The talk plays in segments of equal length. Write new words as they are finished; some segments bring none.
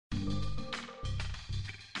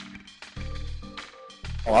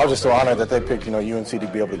Well, I was just so honored that they picked, UNC to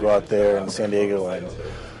be able to go out there in San Diego and,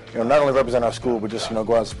 not only represent our school, but just, go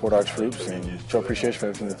out and support our troops and show appreciation for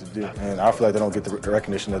everything that they do. And I feel like they don't get the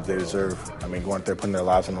recognition that they deserve. I mean, going out there, putting their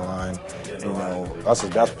lives on the line. Us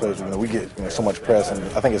as basketball players, we get, so much press, and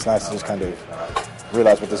I think it's nice to just kind of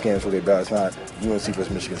realize what this game is really about. It's not UNC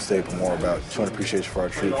versus Michigan State, but more about showing appreciation for our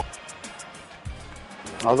troops.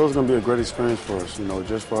 Although it's going to be a great experience for us,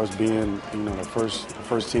 just for us being, the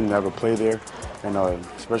first team to ever play there, and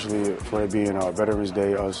especially for it being Veterans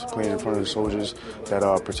Day, us playing in front of the soldiers that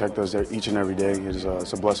protect us there each and every day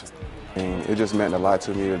it's a blessing. It just meant a lot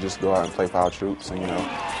to me to just go out and play for our troops, and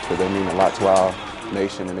because they mean a lot to our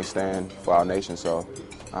nation and they stand for our nation. So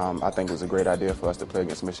I think it was a great idea for us to play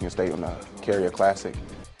against Michigan State on the Carrier Classic.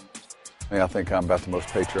 I think I'm about the most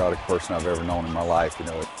patriotic person I've ever known in my life.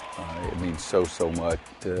 It means so much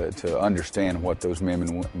to understand what those men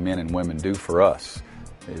and women do for us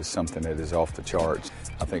is something that is off the charts.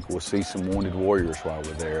 I think we'll see some wounded warriors while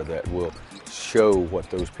we're there that will show what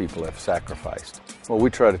those people have sacrificed. Well, we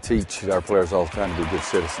try to teach our players all the time to be good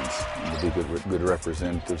citizens, and to be good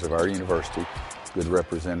representatives of our university, good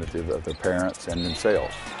representative of their parents and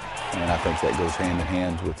themselves. And I think that goes hand in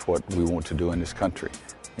hand with what we want to do in this country.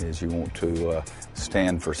 Is you want to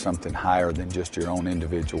stand for something higher than just your own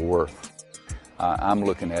individual worth. I'm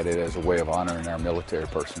looking at it as a way of honoring our military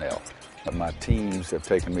personnel. My teams have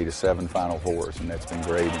taken me to 7 Final Fours, and that's been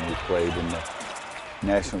great, and we've played in the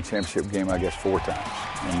national championship game, I guess, 4 times,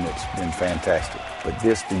 and it's been fantastic. But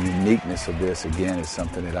the uniqueness of this, again, is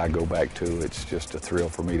something that I go back to. It's just a thrill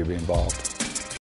for me to be involved.